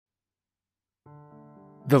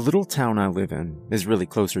The little town I live in is really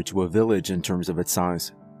closer to a village in terms of its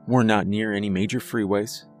size. We're not near any major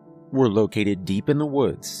freeways. We're located deep in the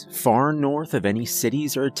woods, far north of any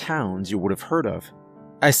cities or towns you would have heard of.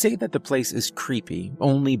 I say that the place is creepy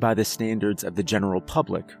only by the standards of the general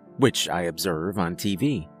public, which I observe on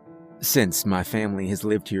TV. Since my family has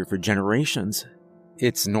lived here for generations,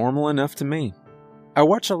 it's normal enough to me. I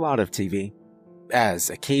watch a lot of TV. As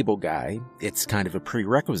a cable guy, it's kind of a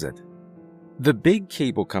prerequisite. The big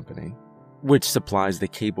cable company, which supplies the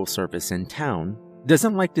cable service in town,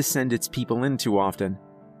 doesn't like to send its people in too often.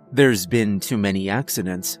 There's been too many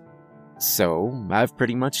accidents. So, I've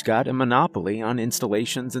pretty much got a monopoly on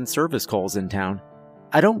installations and service calls in town.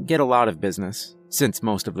 I don't get a lot of business. Since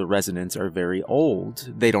most of the residents are very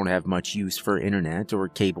old, they don't have much use for internet or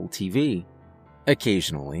cable TV.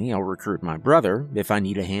 Occasionally, I'll recruit my brother if I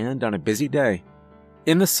need a hand on a busy day.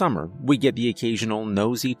 In the summer, we get the occasional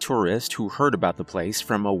nosy tourist who heard about the place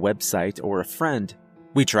from a website or a friend.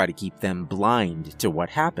 We try to keep them blind to what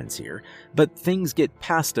happens here, but things get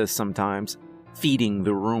past us sometimes, feeding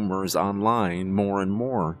the rumors online more and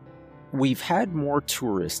more. We've had more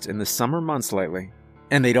tourists in the summer months lately,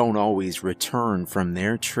 and they don't always return from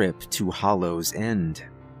their trip to Hollow's End.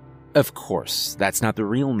 Of course, that's not the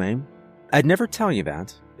real name. I'd never tell you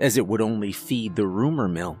that, as it would only feed the rumor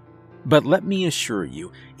mill. But let me assure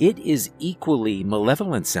you, it is equally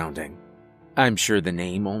malevolent sounding. I'm sure the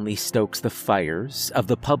name only stokes the fires of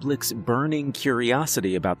the public's burning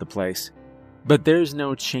curiosity about the place. But there's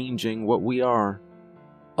no changing what we are.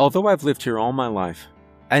 Although I've lived here all my life,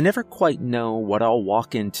 I never quite know what I'll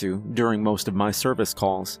walk into during most of my service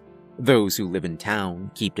calls. Those who live in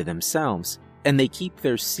town keep to themselves, and they keep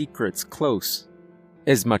their secrets close.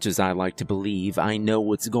 As much as I like to believe I know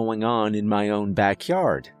what's going on in my own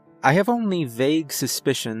backyard, I have only vague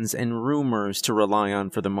suspicions and rumors to rely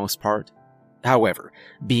on for the most part. However,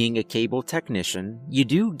 being a cable technician, you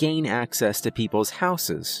do gain access to people's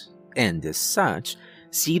houses, and as such,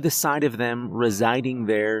 see the side of them residing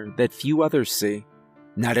there that few others see.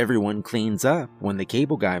 Not everyone cleans up when the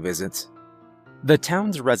cable guy visits. The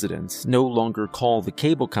town's residents no longer call the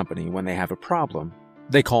cable company when they have a problem.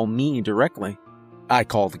 They call me directly. I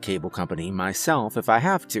call the cable company myself if I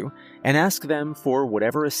have to, and ask them for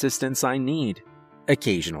whatever assistance I need.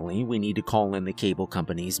 Occasionally, we need to call in the cable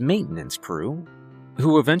company's maintenance crew,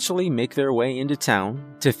 who eventually make their way into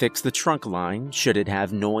town to fix the trunk line should it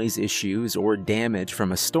have noise issues or damage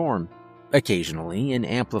from a storm. Occasionally, an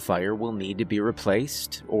amplifier will need to be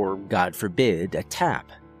replaced, or, God forbid, a tap.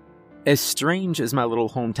 As strange as my little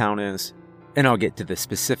hometown is, and I'll get to the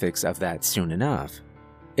specifics of that soon enough,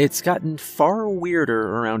 it's gotten far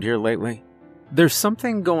weirder around here lately. There's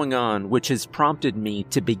something going on which has prompted me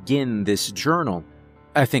to begin this journal.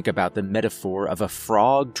 I think about the metaphor of a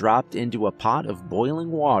frog dropped into a pot of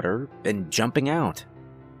boiling water and jumping out.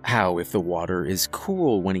 How if the water is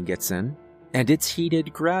cool when he gets in, and it's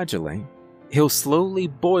heated gradually, he'll slowly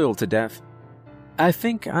boil to death. I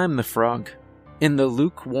think I'm the frog, in the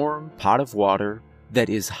lukewarm pot of water that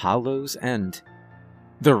is Hollow's End.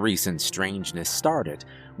 The recent strangeness started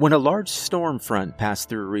when a large storm front passed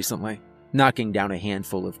through recently, knocking down a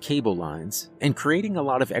handful of cable lines and creating a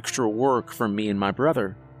lot of extra work for me and my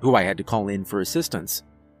brother, who I had to call in for assistance.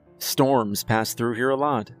 Storms pass through here a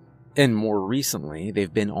lot, and more recently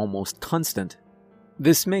they've been almost constant.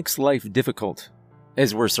 This makes life difficult,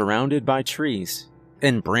 as we're surrounded by trees,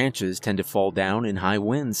 and branches tend to fall down in high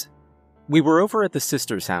winds. We were over at the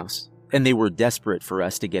sister's house, and they were desperate for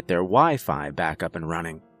us to get their Wi-Fi back up and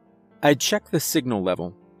running. I checked the signal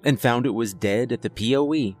level and found it was dead at the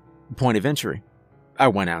POE, point of entry. I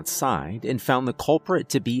went outside and found the culprit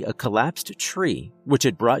to be a collapsed tree which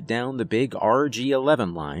had brought down the big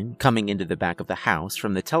RG11 line coming into the back of the house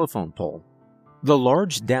from the telephone pole. The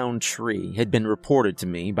large downed tree had been reported to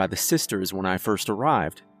me by the sisters when I first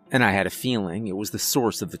arrived, and I had a feeling it was the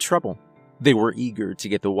source of the trouble. They were eager to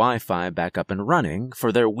get the Wi-Fi back up and running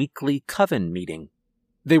for their weekly coven meeting.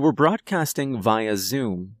 They were broadcasting via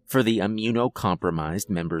Zoom for the immunocompromised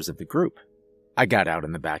members of the group. I got out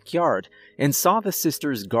in the backyard and saw the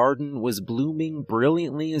sisters' garden was blooming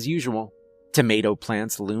brilliantly as usual. Tomato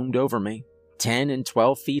plants loomed over me, 10 and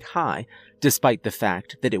 12 feet high, despite the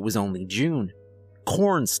fact that it was only June.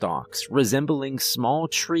 Corn stalks resembling small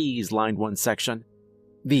trees lined one section.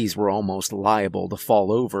 These were almost liable to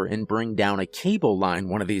fall over and bring down a cable line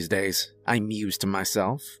one of these days, I mused to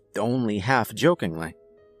myself, only half jokingly.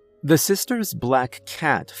 The sisters' black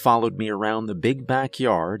cat followed me around the big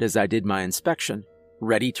backyard as I did my inspection,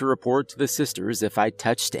 ready to report to the sisters if I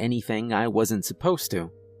touched anything I wasn't supposed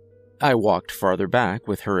to. I walked farther back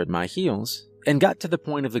with her at my heels and got to the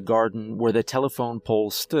point of the garden where the telephone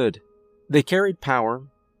poles stood. They carried power,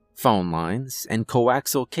 phone lines, and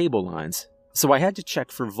coaxial cable lines, so I had to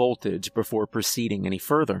check for voltage before proceeding any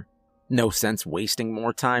further. No sense wasting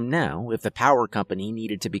more time now if the power company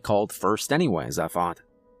needed to be called first anyways, I thought.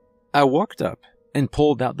 I walked up and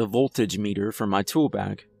pulled out the voltage meter from my tool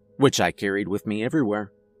bag, which I carried with me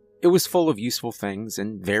everywhere. It was full of useful things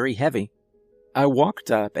and very heavy. I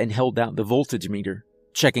walked up and held out the voltage meter,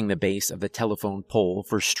 checking the base of the telephone pole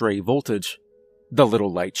for stray voltage. The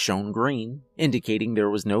little light shone green, indicating there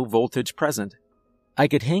was no voltage present. I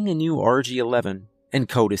could hang a new RG11 and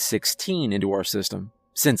code a 16 into our system,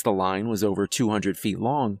 since the line was over 200 feet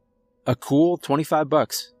long. A cool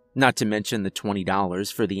 $25, not to mention the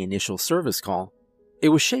 $20 for the initial service call. It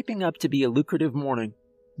was shaping up to be a lucrative morning.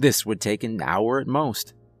 This would take an hour at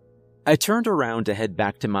most. I turned around to head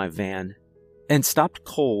back to my van and stopped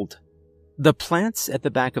cold. The plants at the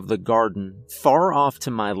back of the garden, far off to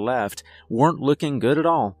my left, weren't looking good at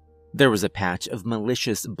all. There was a patch of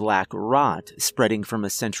malicious black rot spreading from a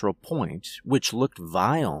central point, which looked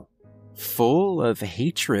vile, full of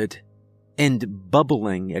hatred, and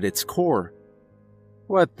bubbling at its core.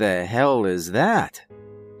 "What the hell is that?"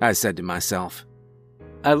 I said to myself.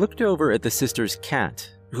 I looked over at the sister's cat,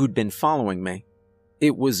 who'd been following me.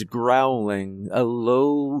 It was growling a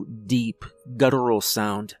low, deep, guttural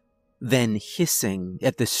sound, then hissing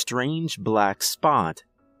at the strange black spot.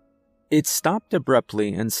 It stopped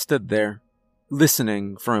abruptly and stood there,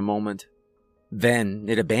 listening for a moment. Then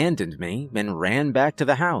it abandoned me and ran back to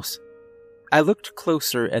the house. I looked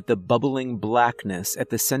closer at the bubbling blackness at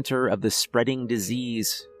the center of the spreading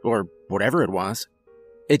disease, or whatever it was.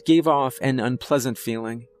 It gave off an unpleasant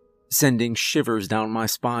feeling, sending shivers down my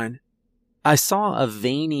spine. I saw a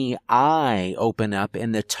veiny eye open up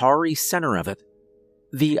in the tarry center of it.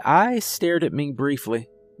 The eye stared at me briefly,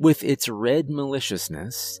 with its red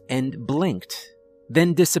maliciousness, and blinked,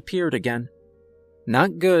 then disappeared again.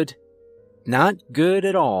 Not good. Not good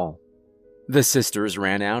at all. The sisters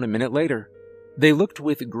ran out a minute later. They looked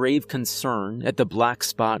with grave concern at the black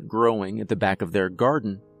spot growing at the back of their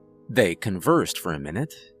garden. They conversed for a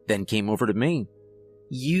minute, then came over to me.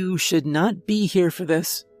 "You should not be here for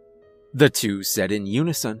this," the two said in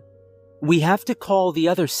unison. "We have to call the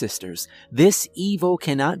other sisters. This evil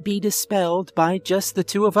cannot be dispelled by just the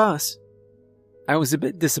two of us." I was a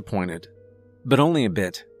bit disappointed, but only a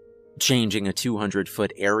bit. Changing a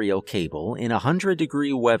 200-foot aerial cable in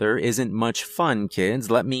 100-degree weather isn't much fun, kids,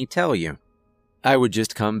 let me tell you. I would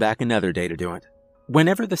just come back another day to do it,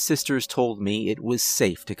 whenever the sisters told me it was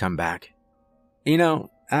safe to come back. "You know,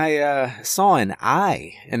 I saw an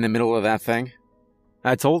eye in the middle of that thing,"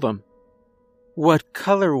 I told them. "What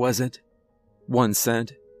color was it?" one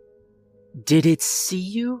said. "Did it see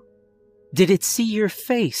you? Did it see your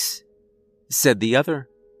face?" said the other.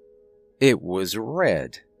 "It was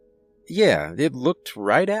red. Yeah, it looked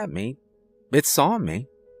right at me. It saw me."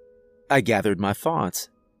 I gathered my thoughts.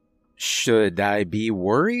 Should I be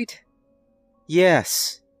worried?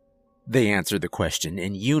 Yes. They answered the question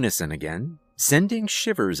in unison again, sending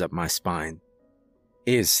shivers up my spine.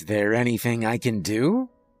 "Is there anything I can do?"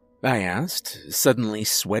 I asked, suddenly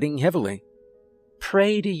sweating heavily.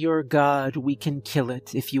 "Pray to your God we can kill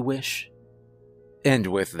it if you wish." And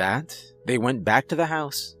with that, they went back to the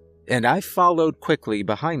house, and I followed quickly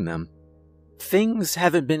behind them. Things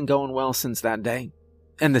haven't been going well since that day,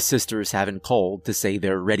 and the sisters haven't called to say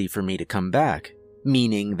they're ready for me to come back,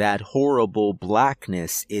 meaning that horrible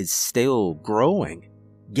blackness is still growing,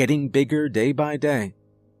 getting bigger day by day.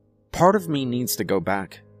 Part of me needs to go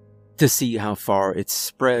back, to see how far it's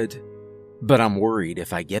spread, but I'm worried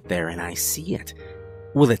if I get there and I see it,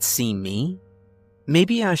 will it see me?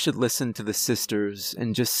 Maybe I should listen to the sisters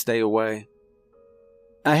and just stay away.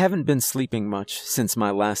 I haven't been sleeping much since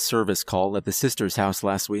my last service call at the sister's house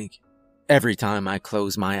last week. Every time I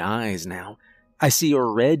close my eyes now, I see a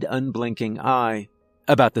red unblinking eye,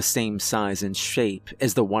 about the same size and shape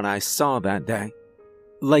as the one I saw that day.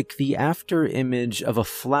 Like the after image of a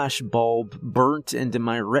flash bulb burnt into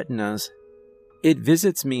my retinas. It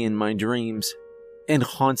visits me in my dreams, and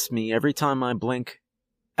haunts me every time I blink.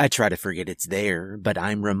 I try to forget it's there, but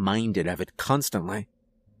I'm reminded of it constantly.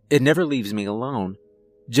 It never leaves me alone.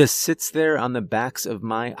 Just sits there on the backs of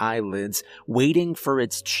my eyelids, waiting for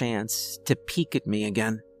its chance to peek at me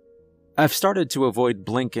again. I've started to avoid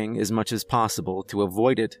blinking as much as possible to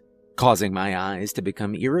avoid it, causing my eyes to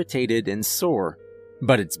become irritated and sore,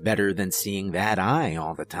 but it's better than seeing that eye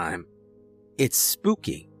all the time. It's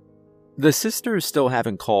spooky. The sisters still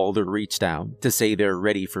haven't called or reached out to say they're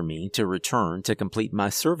ready for me to return to complete my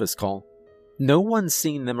service call. No one's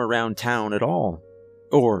seen them around town at all.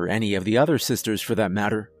 or any of the other sisters for that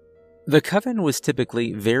matter. The coven was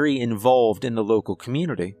typically very involved in the local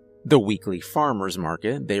community. The weekly farmers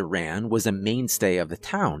market they ran was a mainstay of the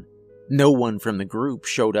town. No one from the group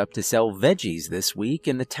showed up to sell veggies this week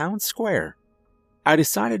in the town square. I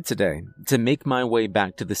decided today to make my way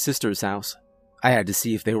back to the sisters' house. I had to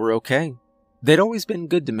see if they were okay. They'd always been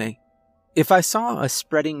good to me. If I saw a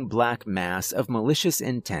spreading black mass of malicious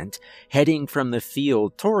intent heading from the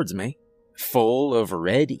field towards me, full of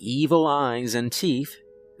red evil eyes and teeth,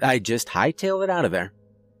 I'd just hightail it out of there.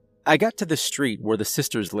 I got to the street where the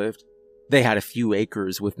sisters lived. They had a few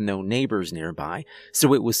acres with no neighbors nearby,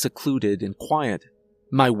 so it was secluded and quiet.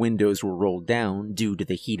 My windows were rolled down due to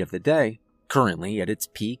the heat of the day, currently at its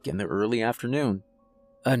peak in the early afternoon.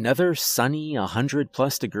 Another sunny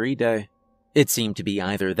 100+ degree day. It seemed to be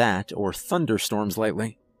either that or thunderstorms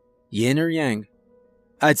lately. Yin or yang.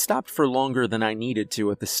 I'd stopped for longer than I needed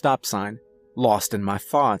to at the stop sign, lost in my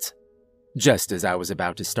thoughts. Just as I was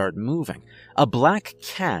about to start moving, a black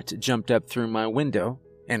cat jumped up through my window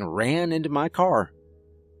and ran into my car.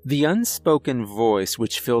 The unspoken voice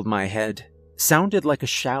which filled my head sounded like a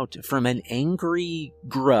shout from an angry,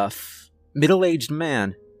 gruff, middle-aged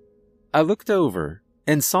man. I looked over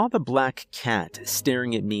and saw the black cat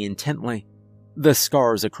staring at me intently, the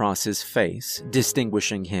scars across his face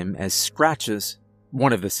distinguishing him as Scratches,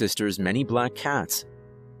 one of the sisters' many black cats.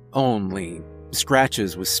 Only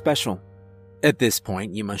Scratches was special. At this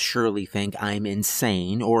point, you must surely think I'm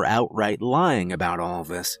insane or outright lying about all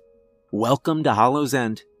this. Welcome to Hollow's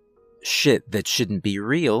End. Shit that shouldn't be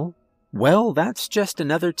real. Well, that's just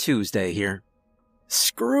another Tuesday here.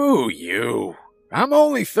 Screw you. I'm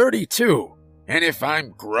only 32. And if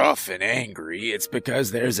I'm gruff and angry, it's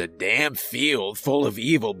because there's a damn field full of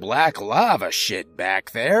evil black lava shit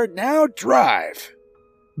back there. Now drive.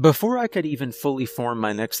 Before I could even fully form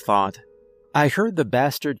my next thought, I heard the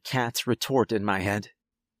bastard cat's retort in my head.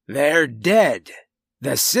 They're dead.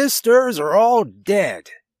 The sisters are all dead.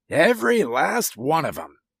 Every last one of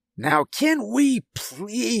them. Now can we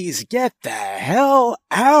please get the hell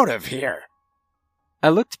out of here? I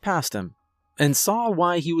looked past him and saw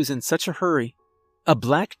why he was in such a hurry. A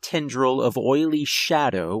black tendril of oily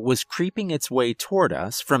shadow was creeping its way toward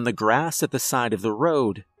us from the grass at the side of the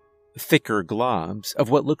road. Thicker globs of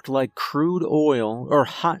what looked like crude oil or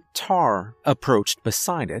hot tar approached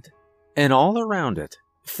beside it, and all around it,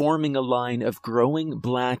 forming a line of growing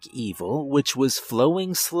black evil which was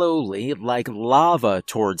flowing slowly like lava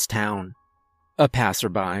towards town. A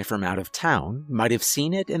passerby from out of town might have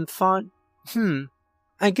seen it and thought,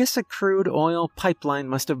 I guess a crude oil pipeline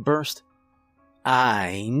must have burst.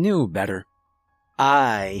 I knew better.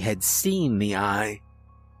 I had seen the eye,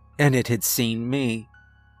 and it had seen me.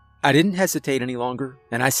 I didn't hesitate any longer,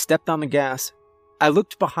 and I stepped on the gas. I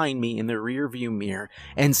looked behind me in the rearview mirror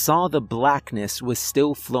and saw the blackness was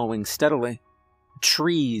still flowing steadily.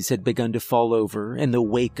 Trees had begun to fall over in the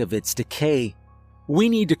wake of its decay. We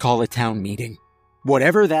need to call a town meeting.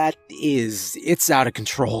 Whatever that is, it's out of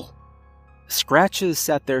control. Scratches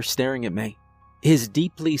sat there staring at me. His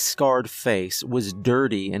deeply scarred face was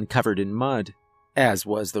dirty and covered in mud, as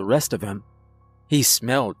was the rest of him. He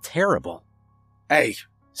smelled terrible. Hey,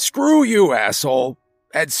 screw you, asshole,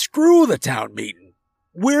 and screw the town meeting.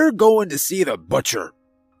 We're going to see the butcher.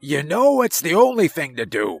 You know it's the only thing to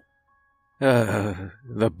do.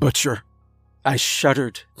 The butcher. I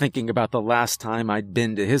shuddered thinking about the last time I'd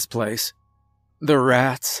been to his place. The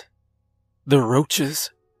rats. The roaches.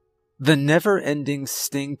 The never-ending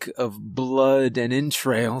stink of blood and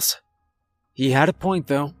entrails. He had a point,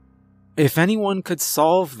 though. If anyone could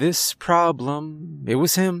solve this problem, it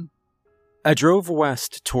was him. I drove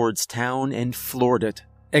west towards town and floored it,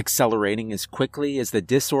 accelerating as quickly as the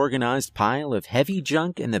disorganized pile of heavy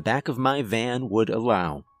junk in the back of my van would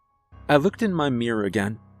allow. I looked in my mirror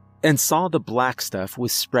again and saw the black stuff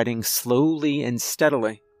was spreading slowly and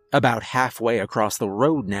steadily, about halfway across the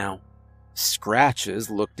road now. Scratches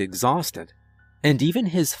looked exhausted, and even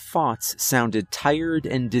his thoughts sounded tired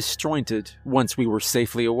and disjointed once we were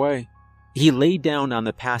safely away. He lay down on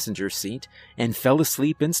the passenger seat and fell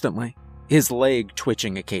asleep instantly, his leg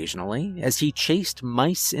twitching occasionally as he chased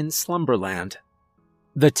mice in slumberland.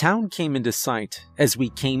 The town came into sight as we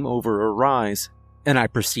came over a rise, and I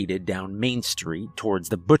proceeded down Main Street towards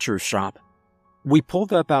the butcher's shop. We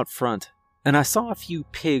pulled up out front, and I saw a few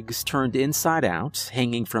pigs turned inside out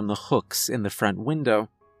hanging from the hooks in the front window,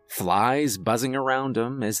 flies buzzing around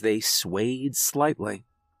them as they swayed slightly.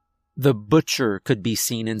 The butcher could be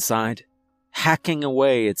seen inside, hacking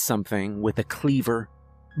away at something with a cleaver.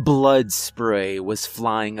 Blood spray was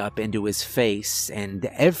flying up into his face and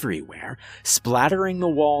everywhere, splattering the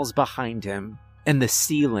walls behind him. and the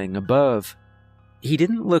ceiling above. He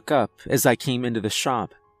didn't look up as I came into the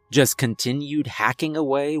shop, just continued hacking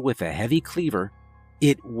away with a heavy cleaver.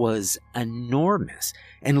 It was enormous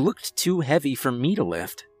and looked too heavy for me to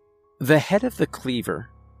lift. The head of the cleaver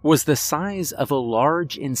was the size of a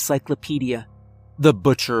large encyclopedia. The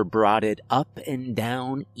butcher brought it up and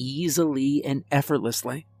down easily and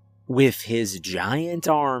effortlessly, with his giant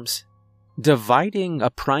arms, dividing a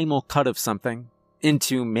primal cut of something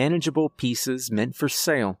into manageable pieces meant for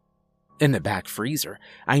sale. In the back freezer,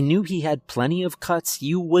 I knew he had plenty of cuts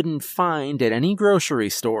you wouldn't find at any grocery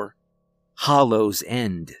store. Hollow's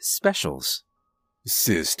End specials.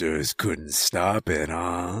 Sisters couldn't stop it,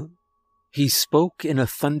 huh? He spoke in a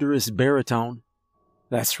thunderous baritone.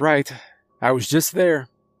 That's right. I was just there.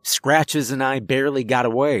 Scratches and I barely got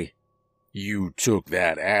away. You took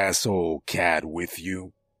that asshole cat with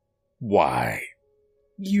you? Why?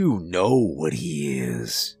 You know what he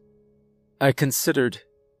is. I considered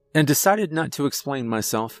and decided not to explain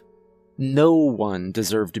myself. No one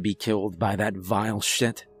deserved to be killed by that vile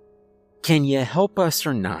shit. Can you help us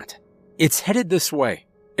or not? It's headed this way.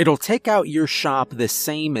 It'll take out your shop the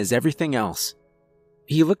same as everything else.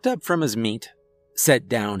 He looked up from his meat, set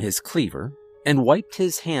down his cleaver, and wiped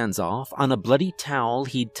his hands off on a bloody towel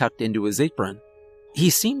he'd tucked into his apron. He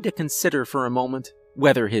seemed to consider for a moment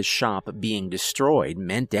whether his shop being destroyed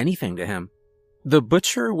meant anything to him. The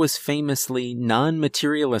butcher was famously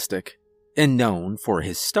non-materialistic and known for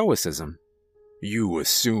his stoicism. You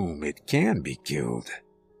assume it can be killed.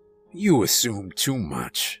 You assume too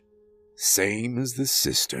much. Same as the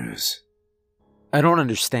sisters. I don't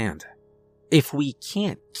understand. If we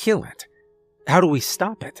can't kill it, how do we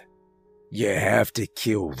stop it? You have to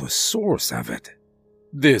kill the source of it.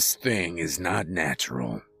 This thing is not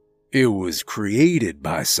natural. It was created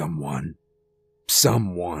by someone.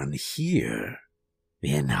 Someone here.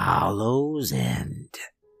 In Hollow's End.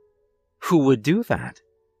 Who would do that?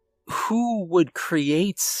 Who would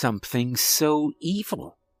create something so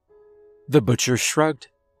evil? The butcher shrugged.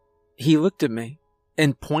 He looked at me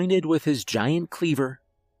and pointed with his giant cleaver.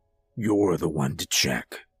 You're the one to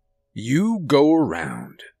check. You go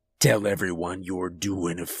around. Tell everyone you're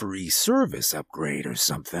doing a free service upgrade or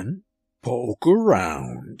something. Poke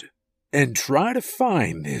around and try to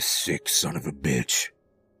find this sick son of a bitch.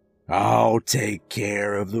 I'll take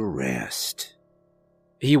care of the rest.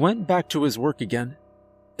 He went back to his work again,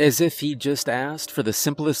 as if he'd just asked for the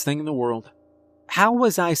simplest thing in the world. How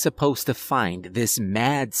was I supposed to find this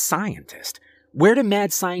mad scientist? Where do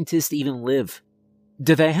mad scientists even live?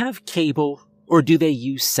 Do they have cable, or do they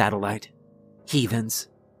use satellite? Heathens.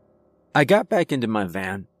 I got back into my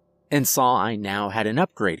van and saw I now had an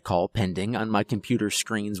upgrade call pending on my computer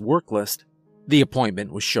screen's work list. The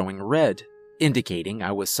appointment was showing red, indicating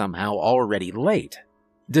I was somehow already late,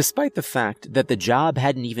 despite the fact that the job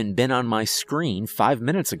hadn't even been on my screen 5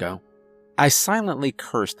 minutes ago. I silently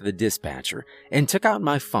cursed the dispatcher and took out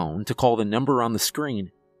my phone to call the number on the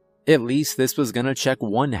screen. At least this was going to check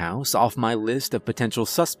one house off my list of potential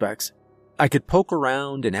suspects. I could poke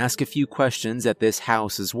around and ask a few questions at this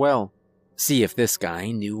house as well. See if this guy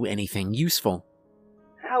knew anything useful.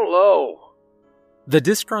 Hello. The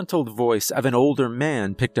disgruntled voice of an older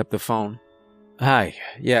man picked up the phone. Hi,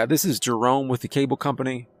 yeah, this is Jerome with the cable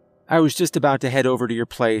company. I was just about to head over to your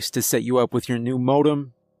place to set you up with your new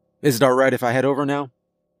modem. Is it alright if I head over now?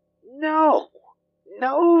 No,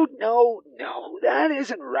 that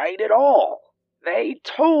isn't right at all. They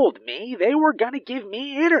told me they were gonna give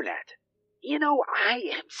me internet. You know, I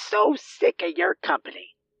am so sick of your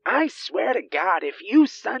company. I swear to God, if you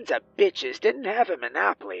sons of bitches didn't have a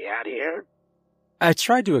monopoly out here. I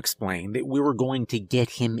tried to explain that we were going to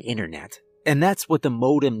get him internet, and that's what the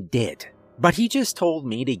modem did. But he just told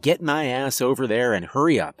me to get my ass over there and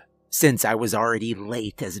hurry up, since I was already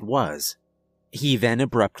late as it was. He then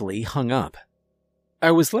abruptly hung up. I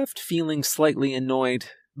was left feeling slightly annoyed,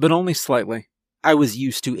 but only slightly. I was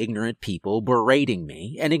used to ignorant people berating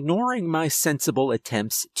me and ignoring my sensible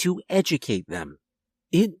attempts to educate them.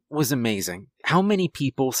 It was amazing how many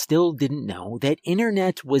people still didn't know that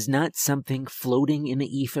internet was not something floating in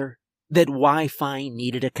the ether, that Wi-Fi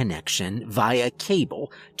needed a connection via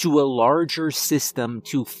cable to a larger system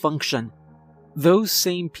to function. Those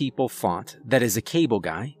same people thought that as a cable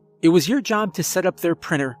guy, it was your job to set up their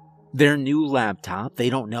printer, their new laptop they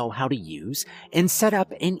don't know how to use, and set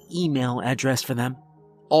up an email address for them.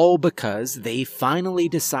 All because they finally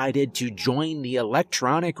decided to join the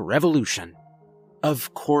electronic revolution.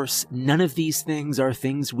 Of course, none of these things are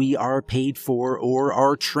things we are paid for or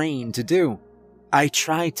are trained to do. I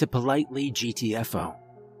tried to politely GTFO.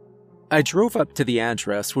 I drove up to the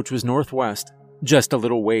address, which was northwest, just a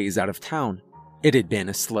little ways out of town. It had been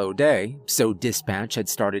a slow day, so dispatch had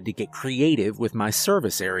started to get creative with my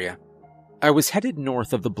service area. I was headed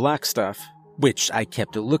north of the black stuff, which I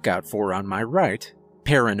kept a lookout for on my right,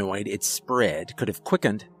 paranoid its spread could have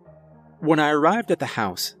quickened. When I arrived at the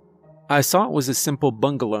house, I saw it was a simple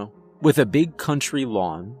bungalow with a big country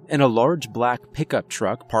lawn and a large black pickup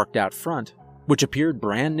truck parked out front, which appeared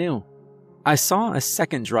brand new. I saw a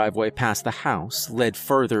second driveway past the house led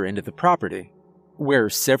further into the property, where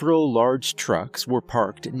several large trucks were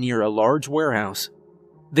parked near a large warehouse.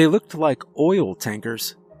 They looked like oil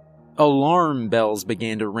tankers. Alarm bells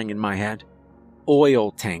began to ring in my head.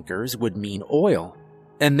 Oil tankers would mean oil,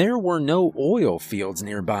 and there were no oil fields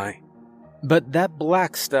nearby. But that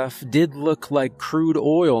black stuff did look like crude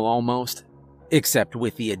oil almost, except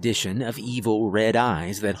with the addition of evil red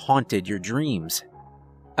eyes that haunted your dreams.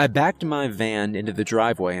 I backed my van into the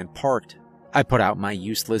driveway and parked. I put out my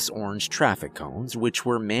useless orange traffic cones, which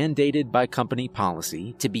were mandated by company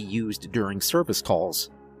policy to be used during service calls.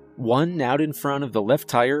 One out in front of the left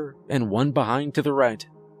tire and one behind to the right,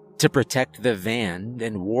 to protect the van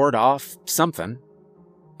and ward off something.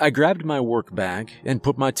 I grabbed my work bag and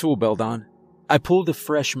put my tool belt on. I pulled a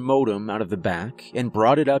fresh modem out of the back and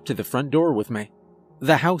brought it up to the front door with me.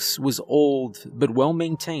 The house was old but well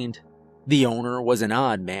maintained. The owner was an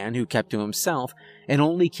odd man who kept to himself and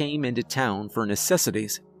only came into town for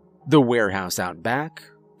necessities. The warehouse out back,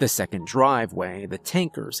 the second driveway, the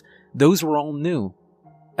tankers, those were all new.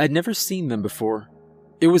 I'd never seen them before.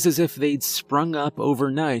 It was as if they'd sprung up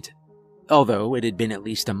overnight, although it had been at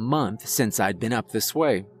least a month since I'd been up this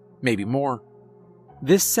way, maybe more.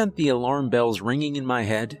 This sent the alarm bells ringing in my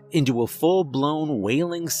head into a full-blown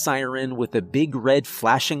wailing siren with the big red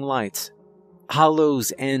flashing lights.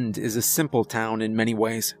 Hollow's End is a simple town in many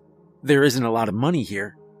ways. There isn't a lot of money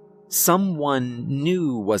here. Someone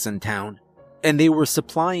new was in town, and they were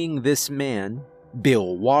supplying this man,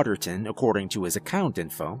 Bill Waterton, according to his account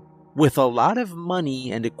info, with a lot of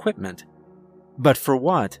money and equipment. But for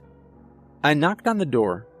what? I knocked on the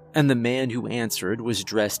door, and the man who answered was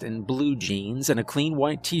dressed in blue jeans and a clean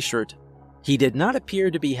white t-shirt. He did not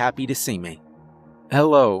appear to be happy to see me.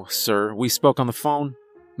 "Hello, sir. We spoke on the phone.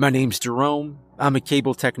 My name's Jerome. I'm a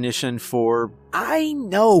cable technician for..." "I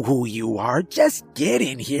know who you are. Just get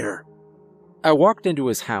in here." I walked into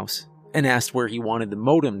his house and asked where he wanted the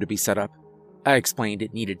modem to be set up. I explained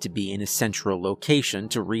it needed to be in a central location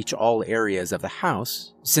to reach all areas of the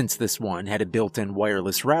house, since this one had a built-in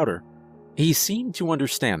wireless router. He seemed to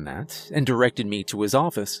understand that and directed me to his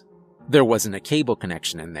office. There wasn't a cable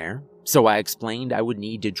connection in there, so I explained I would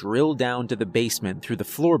need to drill down to the basement through the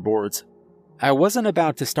floorboards. I wasn't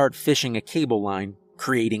about to start fishing a cable line,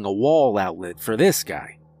 creating a wall outlet for this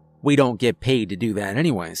guy. We don't get paid to do that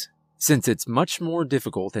anyways, since it's much more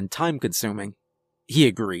difficult and time-consuming. He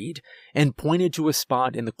agreed and pointed to a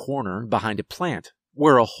spot in the corner behind a plant,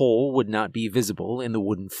 where a hole would not be visible in the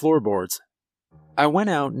wooden floorboards. I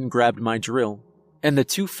went out and grabbed my drill, and the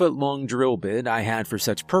 2-foot-long drill bit I had for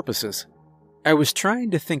such purposes. I was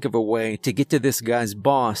trying to think of a way to get to this guy's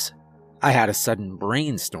boss. I had a sudden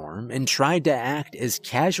brainstorm and tried to act as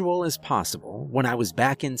casual as possible when I was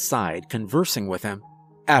back inside conversing with him,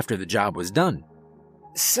 after the job was done.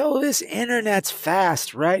 "So this internet's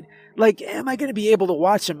fast, right? Like, am I going to be able to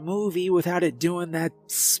watch a movie without it doing that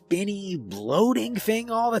spinny, bloating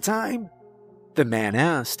thing all the time?" The man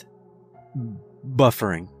asked.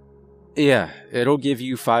 Buffering. Yeah, it'll give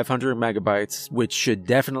you 500 megabytes, which should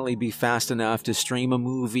definitely be fast enough to stream a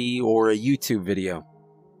movie or a YouTube video.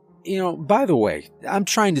 By the way, I'm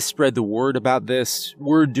trying to spread the word about this.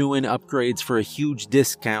 We're doing upgrades for a huge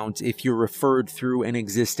discount if you're referred through an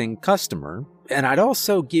existing customer, and I'd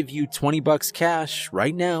also give you $20 cash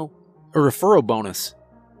right now, a referral bonus.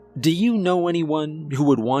 Do you know anyone who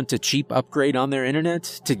would want a cheap upgrade on their internet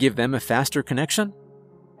to give them a faster connection?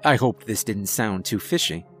 I hoped this didn't sound too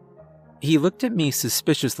fishy. He looked at me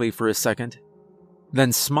suspiciously for a second,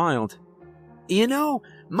 then smiled.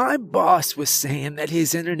 My boss was saying that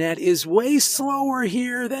his internet is way slower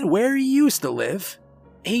here than where he used to live.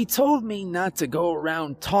 He told me not to go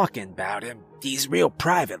around talking about him. He's real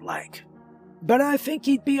private-like. But I think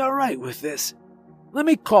he'd be alright with this. Let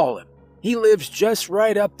me call him. He lives just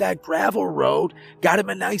right up that gravel road, got him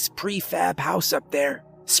a nice prefab house up there,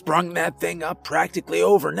 sprung that thing up practically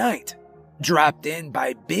overnight. Dropped in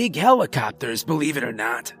by big helicopters, believe it or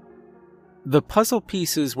not. The puzzle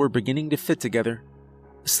pieces were beginning to fit together.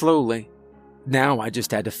 Slowly. Now I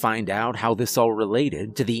just had to find out how this all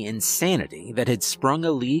related to the insanity that had sprung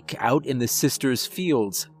a leak out in the sisters'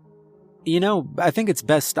 fields. I think it's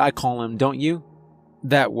best I call him, don't you?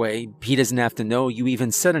 That way, he doesn't have to know you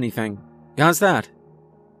even said anything. How's that?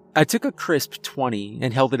 I took a crisp 20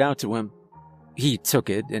 and held it out to him. He took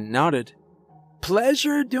it and nodded.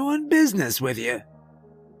 "Pleasure doing business with you,"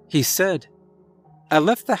 he said. I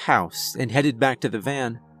left the house and headed back to the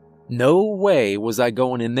van. No way was I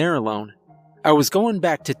going in there alone. I was going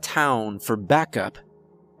back to town for backup.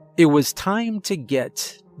 It was time to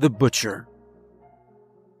get the butcher.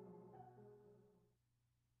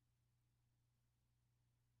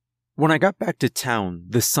 When I got back to town,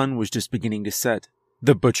 the sun was just beginning to set.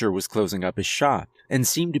 The butcher was closing up his shop and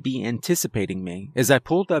seemed to be anticipating me as I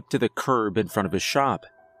pulled up to the curb in front of his shop.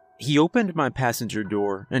 He opened my passenger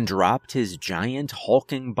door and dropped his giant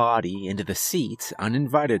hulking body into the seat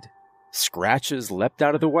uninvited. Scratches leapt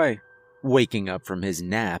out of the way, waking up from his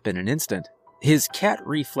nap in an instant, his cat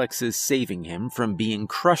reflexes saving him from being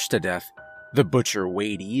crushed to death. The butcher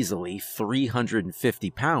weighed easily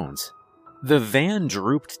 350 pounds. The van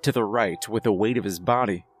drooped to the right with the weight of his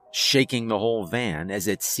body, shaking the whole van as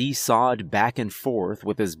it seesawed back and forth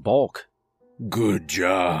with his bulk. "Good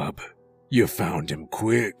job. You found him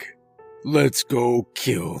quick. Let's go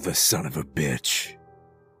kill the son of a bitch."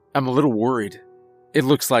 I'm a little worried. It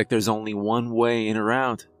looks like there's only one way in or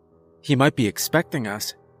out. He might be expecting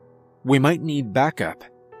us. We might need backup.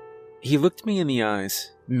 He looked me in the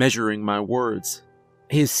eyes, measuring my words.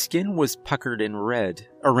 His skin was puckered and red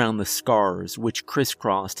around the scars which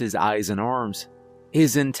crisscrossed his eyes and arms.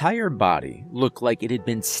 His entire body looked like it had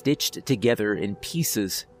been stitched together in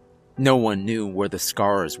pieces. No one knew where the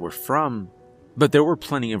scars were from, but there were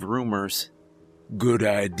plenty of rumors. "Good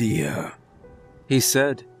idea," he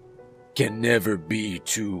said. "Can never be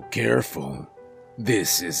too careful.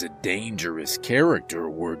 This is a dangerous character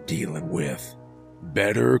we're dealing with.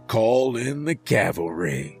 Better call in the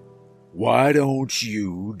cavalry. Why don't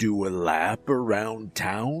you do a lap around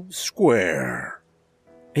town square?"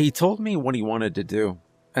 He told me what he wanted to do,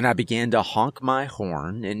 and I began to honk my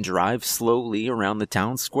horn and drive slowly around the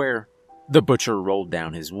town square. The butcher rolled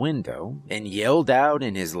down his window and yelled out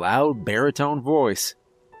in his loud baritone voice,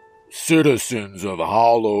 "Citizens of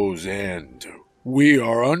Hollow's End, we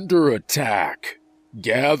are under attack.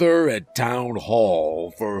 Gather at Town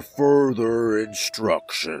Hall for further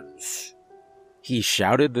instructions." He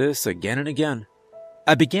shouted this again and again.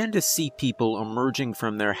 I began to see people emerging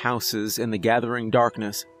from their houses in the gathering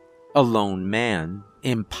darkness. A lone man,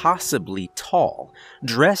 impossibly tall,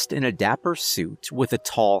 dressed in a dapper suit with a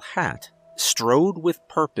tall hat, strode with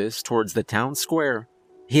purpose towards the town square.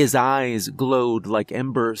 His eyes glowed like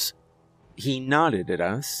embers. He nodded at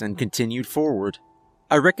us and continued forward.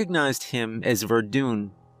 I recognized him as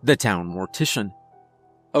Verdun, the town mortician.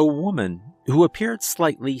 A woman, who appeared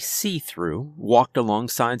slightly see-through, walked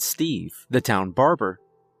alongside Steve, the town barber.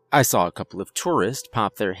 I saw a couple of tourists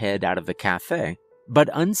pop their head out of the cafe, but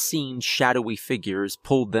unseen shadowy figures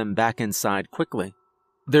pulled them back inside quickly,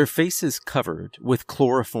 their faces covered with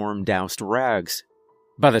chloroform-doused rags.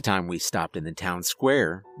 By the time we stopped in the town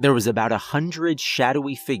square, there was about 100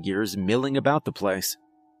 shadowy figures milling about the place.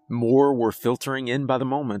 More were filtering in by the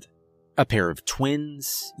moment. A pair of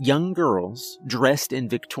twins, young girls, dressed in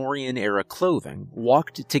Victorian-era clothing,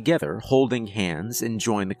 walked together holding hands and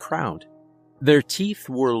joined the crowd. Their teeth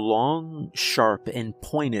were long, sharp, and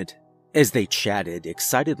pointed as they chatted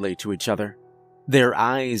excitedly to each other. Their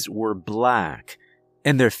eyes were black,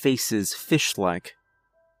 and their faces fish-like.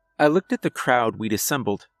 I looked at the crowd we'd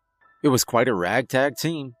assembled. It was quite a ragtag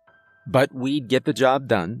team, but we'd get the job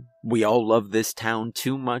done. We all loved this town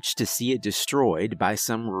too much to see it destroyed by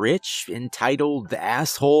some rich, entitled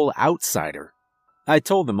asshole outsider. I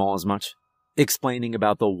told them all as much, explaining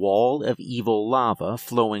about the wall of evil lava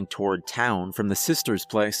flowing toward town from the sister's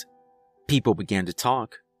place. People began to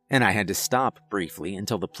talk, and I had to stop briefly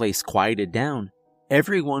until the place quieted down.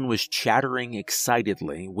 Everyone was chattering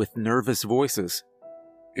excitedly with nervous voices.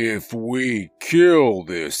 "If we kill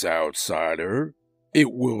this outsider,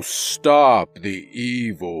 it will stop the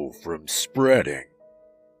evil from spreading."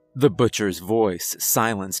 The butcher's voice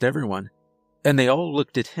silenced everyone, and they all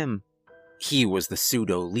looked at him. He was the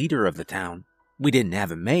pseudo-leader of the town. We didn't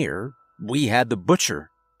have a mayor, we had the butcher.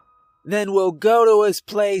 "Then we'll go to his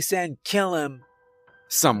place and kill him,"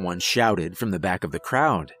 someone shouted from the back of the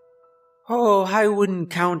crowd. "Oh, I wouldn't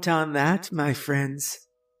count on that, my friends."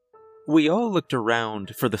 We all looked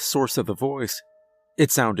around for the source of the voice. It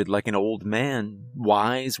sounded like an old man,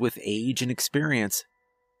 wise with age and experience.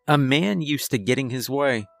 A man used to getting his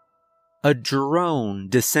way. A drone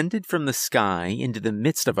descended from the sky into the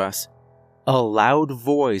midst of us. A loud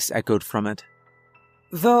voice echoed from it.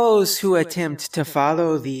 "Those who attempt to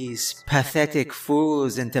follow these pathetic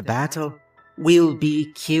fools into battle will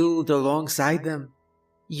be killed alongside them.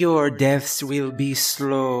 Your deaths will be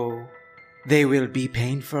slow." They will be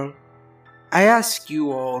painful. I ask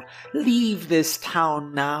you all, leave this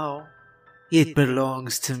town now. It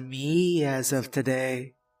belongs to me as of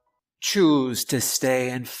today. Choose to stay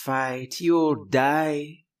and fight, you'll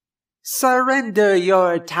die. Surrender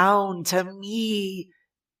your town to me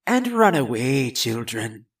and run away,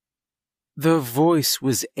 children. The voice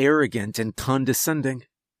was arrogant and condescending.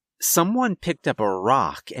 Someone picked up a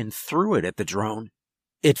rock and threw it at the drone.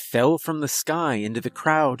 It fell from the sky into the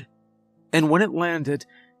crowd, and when it landed,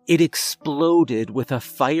 it exploded with a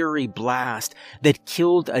fiery blast that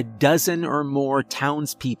killed a dozen or more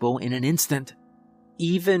townspeople in an instant.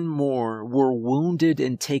 Even more were wounded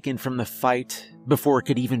and taken from the fight before it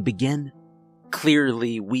could even begin.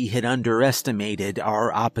 Clearly, we had underestimated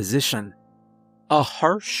our opposition. A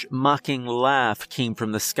harsh, mocking laugh came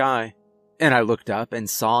from the sky, and I looked up and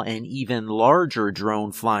saw an even larger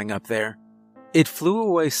drone flying up there. It flew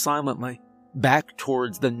away silently, back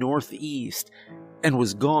towards the northeast, and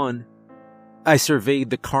was gone. I surveyed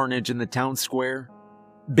the carnage in the town square.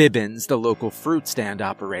 Bibbins, the local fruit stand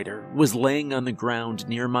operator, was laying on the ground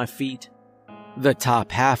near my feet. The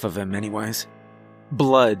top half of him, anyways.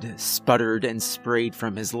 Blood sputtered and sprayed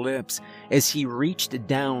from his lips as he reached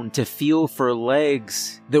down to feel for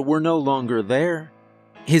legs that were no longer there.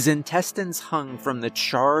 His intestines hung from the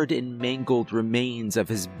charred and mangled remains of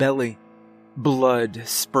his belly. Blood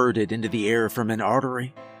spurted into the air from an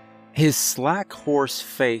artery. His slack horse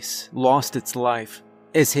face lost its life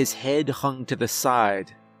as his head hung to the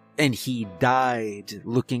side, and he died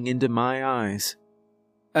looking into my eyes.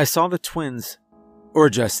 I saw the twins, or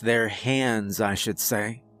just their hands, I should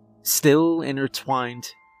say, still intertwined,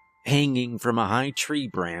 hanging from a high tree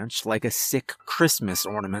branch like a sick Christmas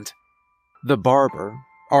ornament. The barber,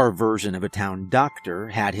 our version of a town doctor,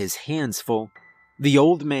 had his hands full. The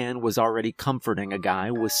old man was already comforting a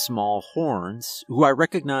guy with small horns, who I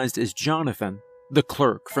recognized as Jonathan, the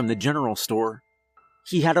clerk from the general store.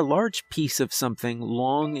 He had a large piece of something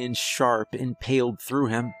long and sharp impaled through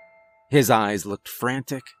him. His eyes looked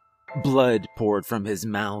frantic. Blood poured from his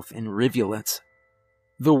mouth in rivulets.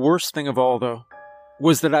 The worst thing of all, though,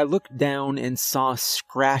 was that I looked down and saw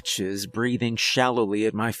Scratches breathing shallowly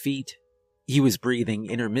at my feet. He was breathing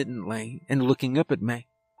intermittently and looking up at me.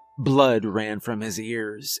 Blood ran from his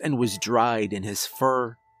ears and was dried in his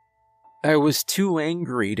fur. I was too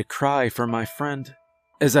angry to cry for my friend,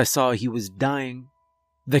 as I saw he was dying.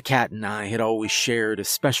 The cat and I had always shared a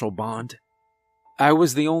special bond. I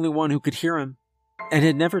was the only one who could hear him, and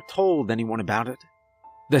had never told anyone about it.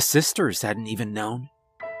 The sisters hadn't even known.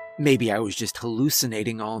 Maybe I was just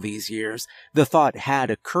hallucinating all these years. The thought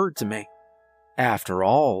had occurred to me. After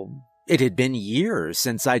all, it had been years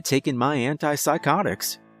since I'd taken my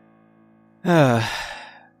antipsychotics.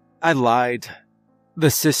 I lied. The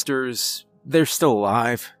sisters, they're still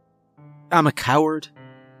alive. I'm a coward.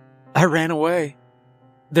 I ran away.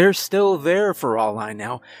 They're still there for all I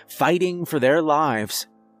know, fighting for their lives.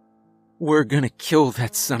 We're gonna kill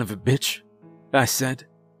that son of a bitch, I said.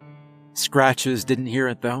 Scratches didn't hear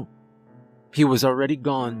it, though. He was already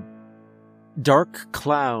gone. Dark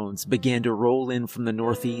clouds began to roll in from the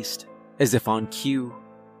northeast, as if on cue.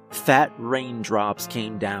 Fat raindrops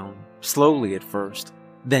came down, slowly at first,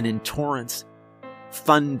 then in torrents.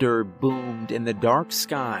 Thunder boomed in the dark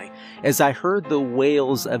sky as I heard the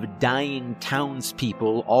wails of dying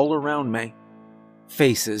townspeople all around me.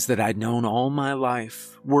 Faces that I'd known all my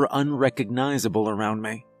life were unrecognizable around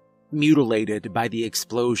me, mutilated by the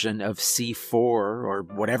explosion of C4 or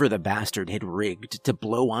whatever the bastard had rigged to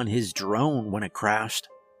blow on his drone when it crashed.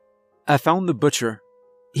 I found the butcher.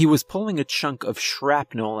 He was pulling a chunk of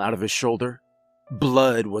shrapnel out of his shoulder.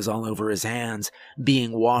 Blood was all over his hands,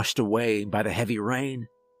 being washed away by the heavy rain.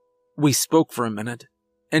 We spoke for a minute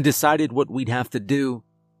and decided what we'd have to do.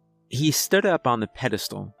 He stood up on the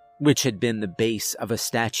pedestal, which had been the base of a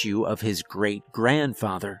statue of his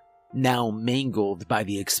great-grandfather, now mangled by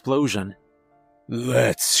the explosion.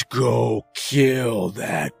 "Let's go kill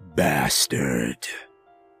that bastard."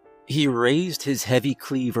 He raised his heavy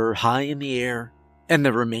cleaver high in the air, and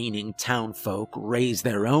the remaining townfolk raised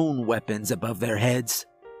their own weapons above their heads.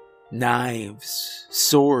 Knives,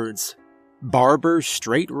 swords, barbers'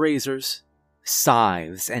 straight razors,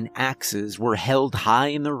 scythes, and axes were held high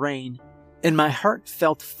in the rain, and my heart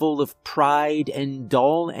felt full of pride and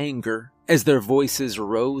dull anger as their voices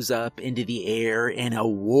rose up into the air in a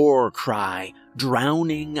war cry,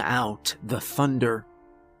 drowning out the thunder.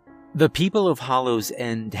 The people of Hollow's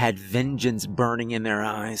End had vengeance burning in their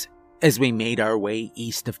eyes as we made our way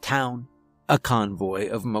east of town, a convoy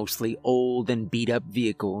of mostly old and beat-up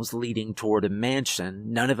vehicles leading toward a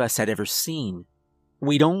mansion none of us had ever seen.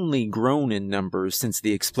 We'd only grown in numbers since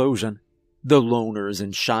the explosion. The loners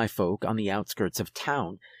and shy folk on the outskirts of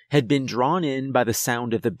town had been drawn in by the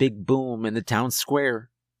sound of the big boom in the town square.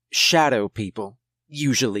 Shadow people,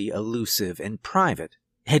 usually elusive and private,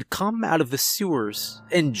 had come out of the sewers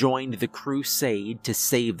and joined the crusade to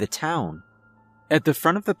save the town. At the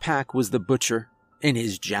front of the pack was the butcher in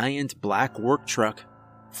his giant black work truck.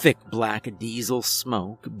 Thick black diesel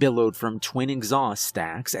smoke billowed from twin exhaust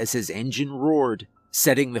stacks as his engine roared,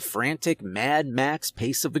 setting the frantic Mad Max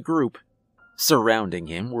pace of the group. Surrounding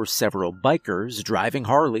him were several bikers driving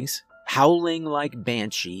Harleys, howling like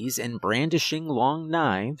banshees and brandishing long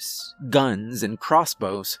knives, guns, and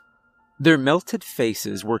crossbows. Their melted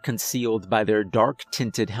faces were concealed by their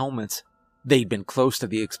dark-tinted helmets. They'd been close to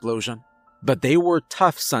the explosion, but they were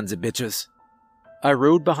tough sons of bitches. I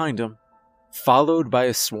rode behind them, followed by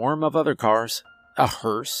a swarm of other cars, a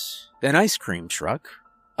hearse, an ice cream truck,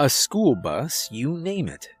 a school bus, you name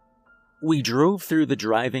it. We drove through the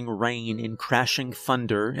driving rain and crashing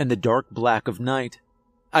thunder and the dark black of night.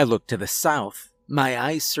 I looked to the south, my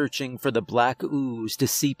eyes searching for the black ooze to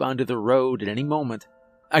seep onto the road at any moment.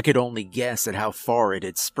 I could only guess at how far it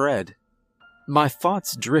had spread. My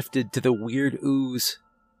thoughts drifted to the weird ooze.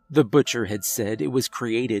 The butcher had said it was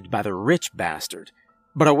created by the rich bastard,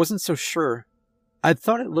 but I wasn't so sure. I'd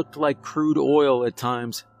thought it looked like crude oil at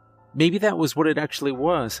times. Maybe that was what it actually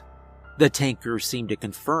was. The tanker seemed to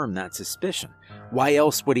confirm that suspicion. Why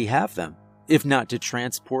else would he have them, if not to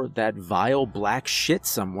transport that vile black shit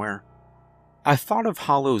somewhere? I thought of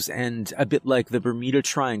Hollow's End a bit like the Bermuda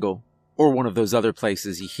Triangle, or one of those other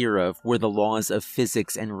places you hear of where the laws of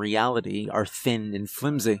physics and reality are thin and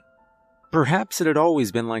flimsy. Perhaps it had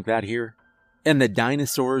always been like that here, and the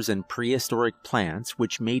dinosaurs and prehistoric plants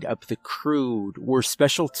which made up the crude were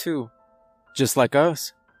special too, just like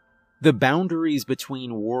us. The boundaries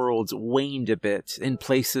between worlds waned a bit in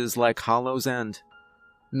places like Hollow's End.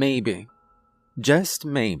 Maybe, just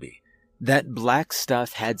maybe, that black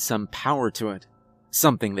stuff had some power to it,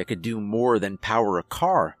 something that could do more than power a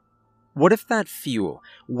car. What if that fuel,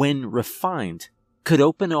 when refined, could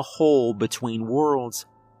open a hole between worlds,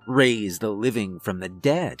 raise the living from the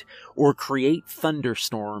dead, or create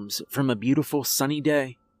thunderstorms from a beautiful sunny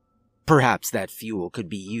day? Perhaps that fuel could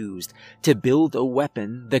be used to build a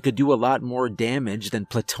weapon that could do a lot more damage than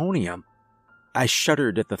plutonium. I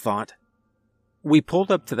shuddered at the thought. We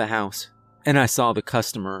pulled up to the house, and I saw the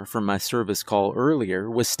customer from my service call earlier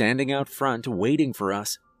was standing out front waiting for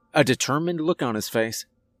us, a determined look on his face.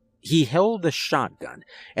 He held a shotgun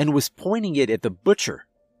and was pointing it at the butcher,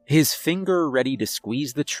 his finger ready to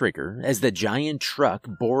squeeze the trigger as the giant truck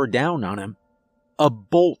bore down on him. A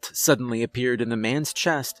bolt suddenly appeared in the man's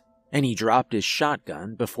chest, and he dropped his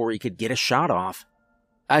shotgun before he could get a shot off.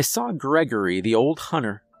 I saw Gregory, the old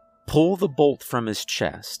hunter, pull the bolt from his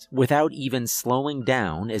chest without even slowing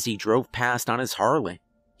down as he drove past on his Harley.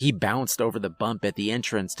 He bounced over the bump at the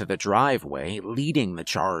entrance to the driveway, leading the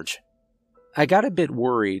charge. I got a bit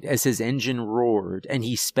worried as his engine roared and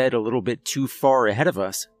he sped a little bit too far ahead of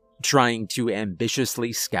us, trying to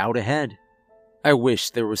ambitiously scout ahead. I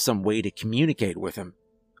wished there was some way to communicate with him,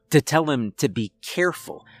 to tell him to be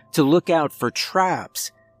careful, to look out for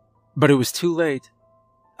traps. But it was too late.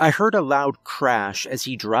 I heard a loud crash as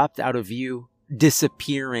he dropped out of view,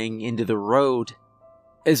 disappearing into the road.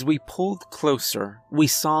 As we pulled closer, we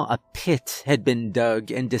saw a pit had been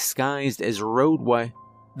dug and disguised as roadway.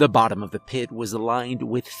 The bottom of the pit was lined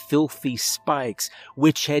with filthy spikes,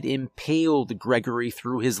 which had impaled Gregory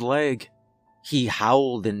through his leg. He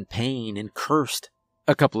howled in pain and cursed.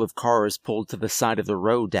 A couple of cars pulled to the side of the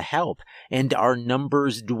road to help, and our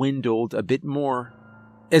numbers dwindled a bit more.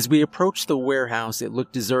 As we approached the warehouse, it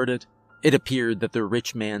looked deserted. It appeared that the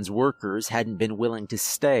rich man's workers hadn't been willing to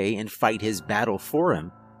stay and fight his battle for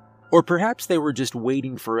him. Or perhaps they were just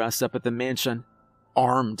waiting for us up at the mansion.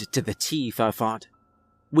 Armed to the teeth, I thought.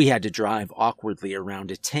 We had to drive awkwardly around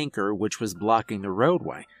a tanker which was blocking the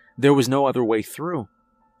roadway. There was no other way through.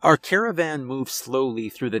 Our caravan moved slowly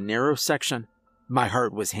through the narrow section. My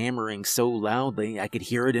heart was hammering so loudly I could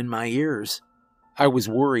hear it in my ears. I was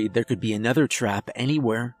worried there could be another trap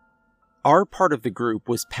anywhere. Our part of the group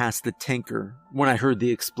was past the tanker when I heard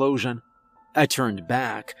the explosion. I turned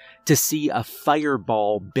back to see a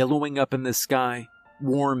fireball billowing up in the sky,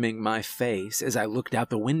 warming my face as I looked out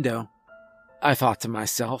the window. I thought to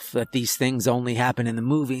myself that these things only happen in the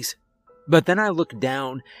movies. But then I looked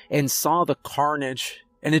down and saw the carnage,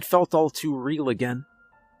 and it felt all too real again.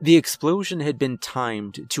 The explosion had been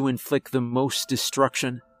timed to inflict the most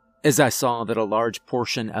destruction, as I saw that a large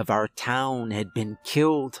portion of our town had been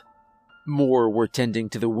killed. More were tending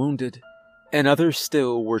to the wounded, and others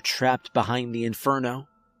still were trapped behind the inferno,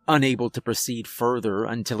 Unable to proceed further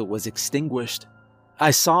until it was extinguished,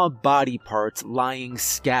 I saw body parts lying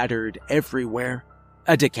scattered everywhere.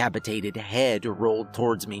 A decapitated head rolled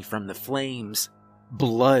towards me from the flames,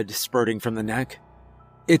 blood spurting from the neck.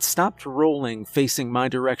 It stopped rolling, facing my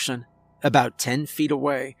direction, about 10 feet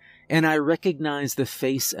away, and I recognized the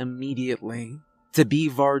face immediately to be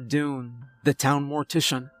Vardoon, the town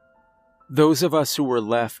mortician. Those of us who were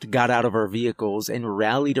left got out of our vehicles and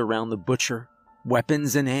rallied around the butcher,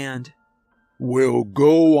 weapons in hand. "We'll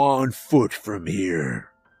go on foot from here,"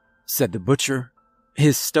 said the butcher.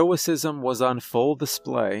 His stoicism was on full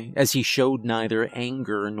display as he showed neither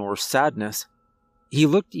anger nor sadness. He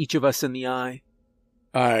looked each of us in the eye.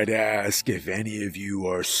 "I'd ask if any of you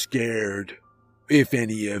are scared, if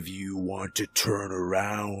any of you want to turn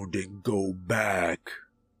around and go back.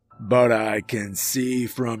 But I can see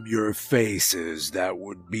from your faces that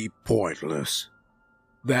would be pointless.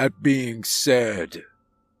 That being said,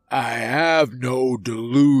 I have no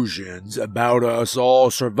delusions about us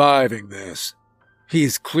all surviving this.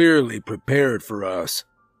 He's clearly prepared for us.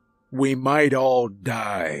 We might all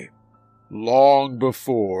die long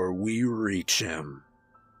before we reach him."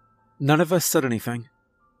 None of us said anything.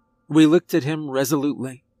 We looked at him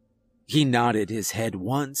resolutely. He nodded his head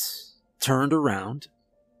once, turned around,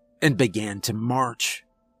 and began to march.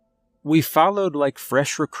 We followed like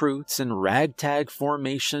fresh recruits in ragtag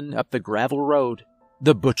formation up the gravel road,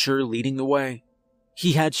 the butcher leading the way.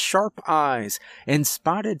 He had sharp eyes and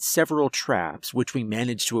spotted several traps which we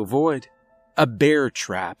managed to avoid. A bear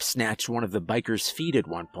trap snatched one of the biker's feet at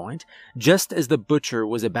one point, just as the butcher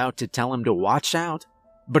was about to tell him to watch out,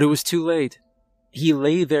 but it was too late. He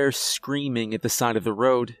lay there screaming at the side of the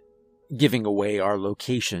road, giving away our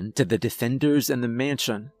location to the defenders and the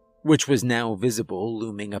mansion, which was now visible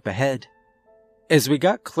looming up ahead. As we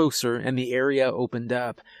got closer and the area opened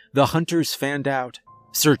up, the hunters fanned out,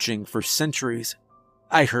 searching for sentries.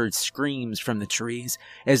 I heard screams from the trees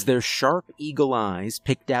as their sharp eagle eyes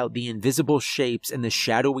picked out the invisible shapes in the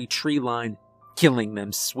shadowy tree line, killing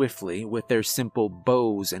them swiftly with their simple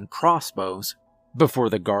bows and crossbows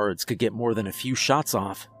before the guards could get more than a few shots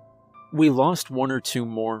off. We lost one or two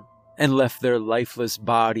more and left their lifeless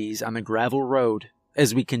bodies on the gravel road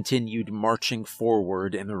as we continued marching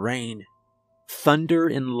forward in the rain. Thunder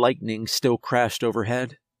and lightning still crashed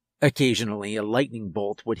overhead. Occasionally, a lightning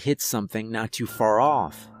bolt would hit something not too far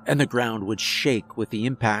off, and the ground would shake with the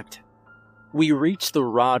impact. We reached the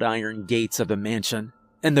wrought iron gates of the mansion,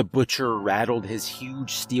 and the butcher rattled his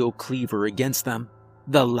huge steel cleaver against them,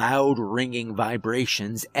 the loud ringing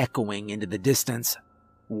vibrations echoing into the distance.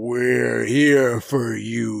 "We're here for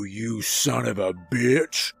you, you son of a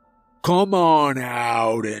bitch. Come on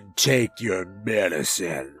out and take your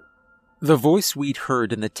medicine." The voice we'd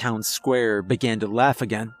heard in the town square began to laugh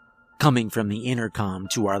again, coming from the intercom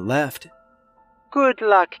to our left. "Good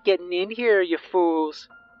luck getting in here, you fools.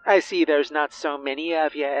 I see there's not so many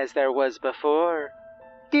of you as there was before.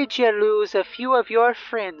 Did you lose a few of your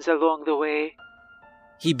friends along the way?"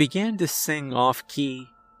 He began to sing off-key.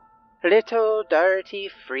 "Little dirty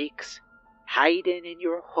freaks, hiding in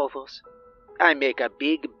your hovels. I make a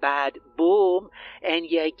big bad boom, and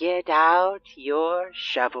you get out your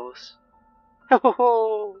shovels. Ho ho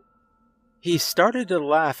ho!" He started to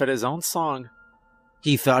laugh at his own song.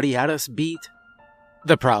 He thought he had us beat.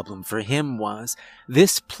 The problem for him was,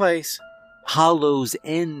 this place, Hollow's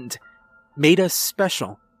End, made us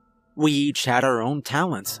special. We each had our own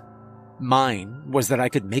talents. Mine was that I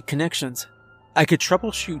could make connections. I could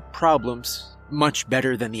troubleshoot problems much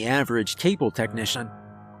better than the average cable technician.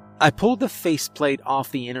 I pulled the faceplate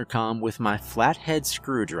off the intercom with my flathead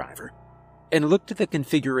screwdriver and looked at the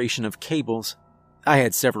configuration of cables. I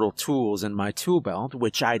had several tools in my tool belt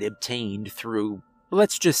which I'd obtained through,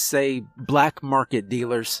 let's just say, black market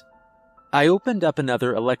dealers. I opened up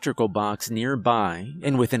another electrical box nearby,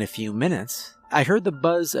 and within a few minutes, I heard the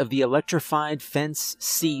buzz of the electrified fence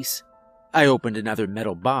cease. I opened another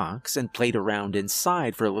metal box and played around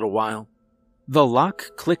inside for a little while. The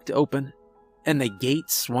lock clicked open, and the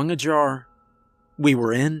gate swung ajar. We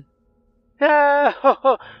were in. "Ah, ho,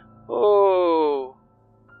 ho, oh!"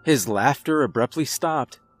 His laughter abruptly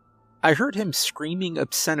stopped. I heard him screaming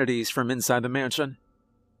obscenities from inside the mansion.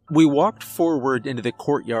 We walked forward into the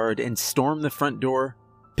courtyard and stormed the front door,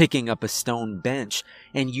 picking up a stone bench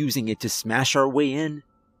and using it to smash our way in.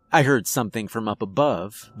 I heard something from up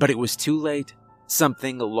above, but it was too late.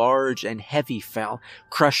 Something large and heavy fell,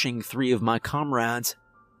 crushing 3 of my comrades.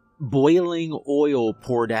 Boiling oil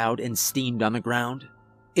poured out and steamed on the ground.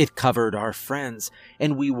 It covered our friends,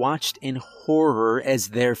 and we watched in horror as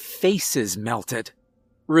their faces melted,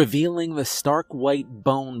 revealing the stark white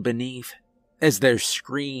bone beneath. as their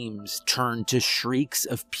screams turned to shrieks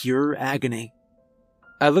of pure agony.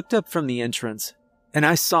 I looked up from the entrance, and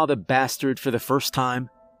I saw the bastard for the first time,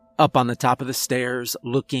 up on the top of the stairs,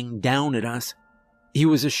 looking down at us. He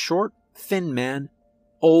was a short, thin man,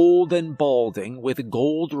 old and balding, with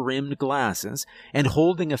gold-rimmed glasses, and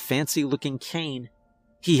holding a fancy-looking cane.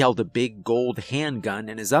 He held a big gold handgun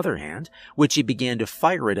in his other hand, which he began to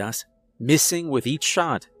fire at us, missing with each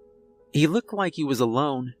shot. He looked like he was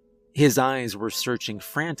alone. His eyes were searching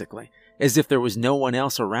frantically, as if there was no one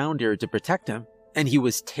else around here to protect him, and he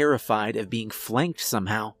was terrified of being flanked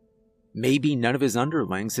somehow. Maybe none of his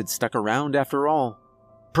underlings had stuck around after all.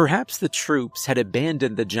 Perhaps the troops had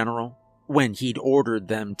abandoned the general when he'd ordered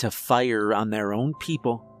them to fire on their own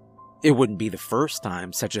people. It wouldn't be the first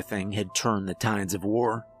time such a thing had turned the tides of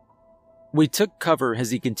war. We took cover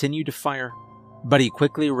as he continued to fire, but he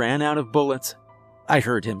quickly ran out of bullets. I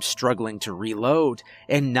heard him struggling to reload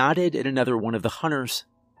and nodded at another one of the hunters.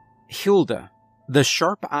 Hilda, the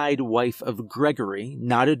sharp-eyed wife of Gregory,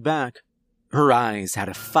 nodded back. Her eyes had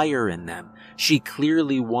a fire in them. She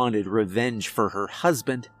clearly wanted revenge for her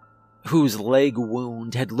husband, whose leg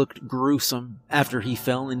wound had looked gruesome after he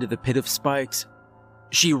fell into the pit of spikes.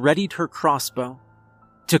 She readied her crossbow,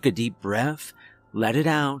 took a deep breath, let it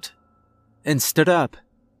out, and stood up.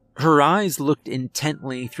 Her eyes looked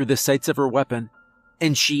intently through the sights of her weapon,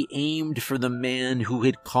 and she aimed for the man who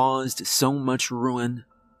had caused so much ruin.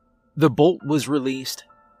 The bolt was released,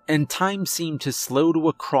 and time seemed to slow to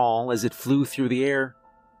a crawl as it flew through the air.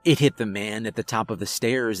 It hit the man at the top of the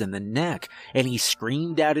stairs in the neck, and he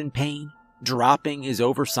screamed out in pain, dropping his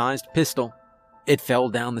oversized pistol. It fell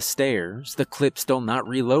down the stairs, the clip still not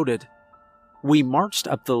reloaded. We marched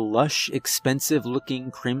up the lush, expensive-looking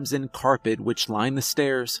crimson carpet which lined the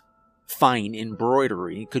stairs. Fine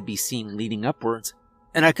embroidery could be seen leading upwards,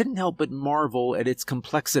 and I couldn't help but marvel at its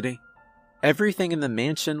complexity. Everything in the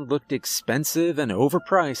mansion looked expensive and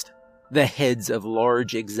overpriced. The heads of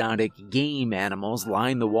large exotic game animals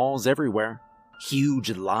lined the walls everywhere.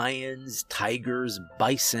 Huge lions, tigers,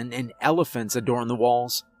 bison, and elephants adorned the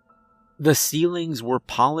walls. The ceilings were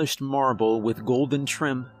polished marble with golden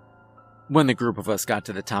trim. When the group of us got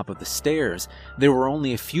to the top of the stairs, there were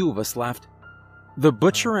only a few of us left. The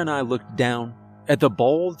butcher and I looked down at the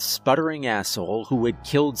bald, sputtering asshole who had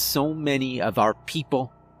killed so many of our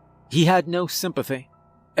people. He had no sympathy,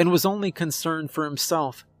 and was only concerned for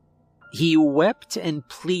himself. He wept and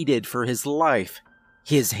pleaded for his life.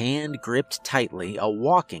 His hand gripped tightly a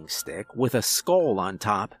walking stick with a skull on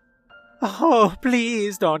top. "Oh,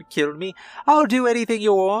 please don't kill me. I'll do anything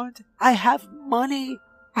you want. I have money.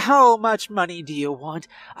 How much money do you want?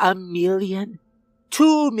 1 million?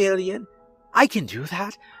 2 million? I can do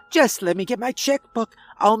that. Just let me get my checkbook.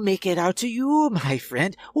 I'll make it out to you, my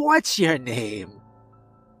friend. What's your name?"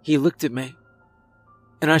 He looked at me,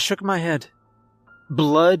 and I shook my head.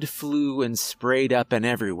 Blood flew and sprayed up and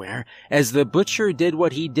everywhere as the butcher did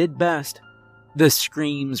what he did best. The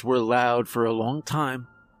screams were loud for a long time.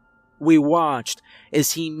 We watched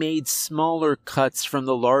as he made smaller cuts from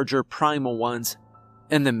the larger primal ones,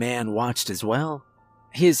 and the man watched as well,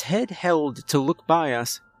 his head held to look by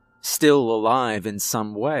us, still alive in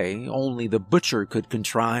some way only the butcher could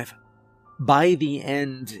contrive. By the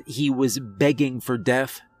end, he was begging for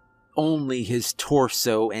death. Only his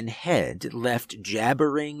torso and head left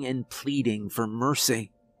jabbering and pleading for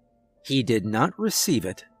mercy. He did not receive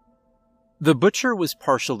it. The butcher was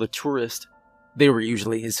partial to tourists. They were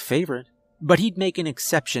usually his favorite, but he'd make an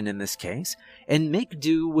exception in this case and make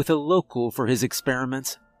do with a local for his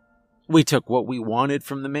experiments. We took what we wanted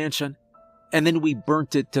from the mansion, and then we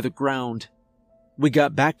burnt it to the ground. We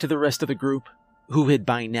got back to the rest of the group, who had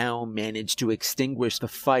by now managed to extinguish the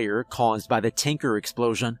fire caused by the tanker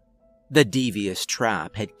explosion. The devious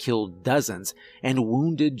trap had killed dozens and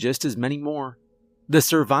wounded just as many more. The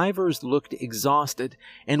survivors looked exhausted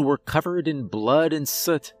and were covered in blood and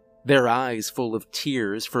soot, their eyes full of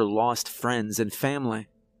tears for lost friends and family.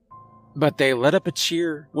 But they let up a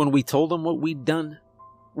cheer when we told them what we'd done.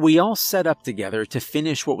 We all set up together to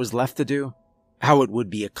finish what was left to do. How it would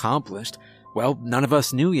be accomplished, well, none of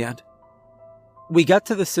us knew yet. We got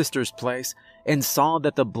to the sister's place and saw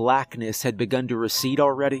that the blackness had begun to recede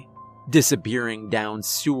already, disappearing down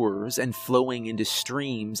sewers and flowing into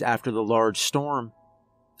streams after the large storm.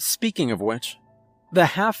 Speaking of which, the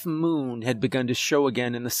half moon had begun to show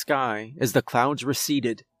again in the sky as the clouds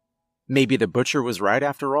receded. Maybe the butcher was right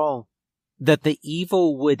after all, that the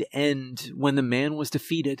evil would end when the man was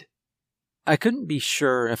defeated. I couldn't be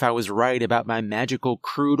sure if I was right about my magical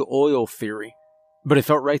crude oil theory, but it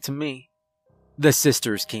felt right to me. The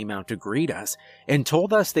sisters came out to greet us and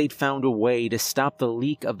told us they'd found a way to stop the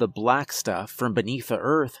leak of the black stuff from beneath the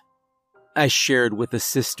earth. I shared with the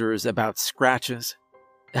sisters about Scratches,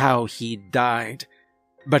 how he'd died,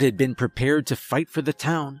 but had been prepared to fight for the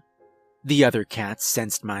town. The other cats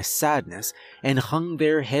sensed my sadness and hung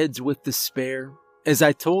their heads with despair as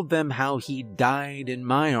I told them how he died in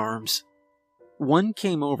my arms. One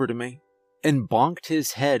came over to me and bonked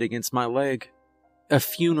his head against my leg, a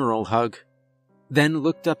funeral hug, then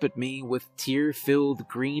looked up at me with tear-filled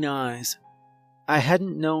green eyes. I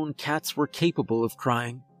hadn't known cats were capable of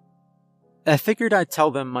crying. I figured I'd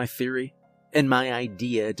tell them my theory and my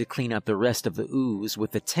idea to clean up the rest of the ooze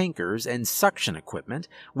with the tankers and suction equipment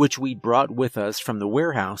which we'd brought with us from the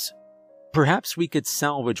warehouse. Perhaps we could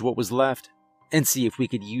salvage what was left and see if we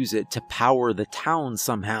could use it to power the town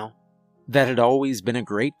somehow. That had always been a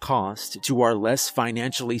great cost to our less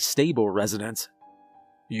financially stable residents.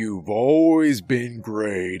 You've always been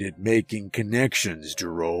great at making connections,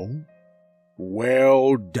 Jerome.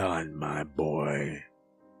 Well done, my boy.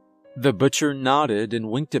 The butcher nodded and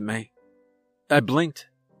winked at me. I blinked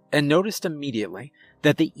and noticed immediately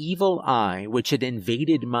that the evil eye which had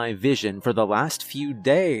invaded my vision for the last few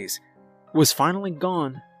days was finally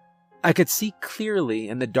gone. I could see clearly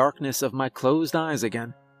in the darkness of my closed eyes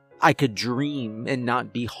again. I could dream and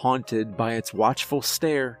not be haunted by its watchful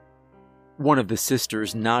stare. One of the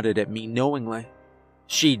sisters nodded at me knowingly.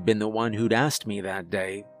 She'd been the one who'd asked me that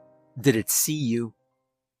day, "Did it see you?"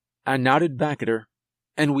 I nodded back at her,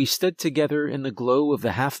 and we stood together in the glow of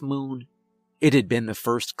the half-moon. It had been the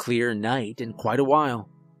first clear night in quite a while.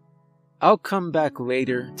 "I'll come back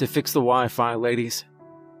later to fix the Wi-Fi, ladies.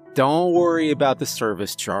 Don't worry about the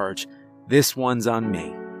service charge. This one's on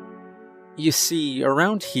me." You see,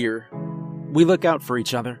 around here, we look out for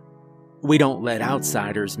each other. We don't let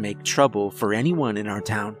outsiders make trouble for anyone in our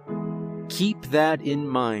town. Keep that in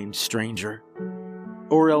mind, stranger.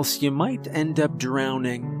 Or else you might end up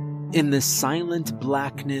drowning in the silent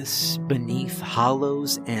blackness beneath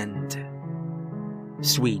Hollow's End.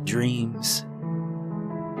 Sweet dreams.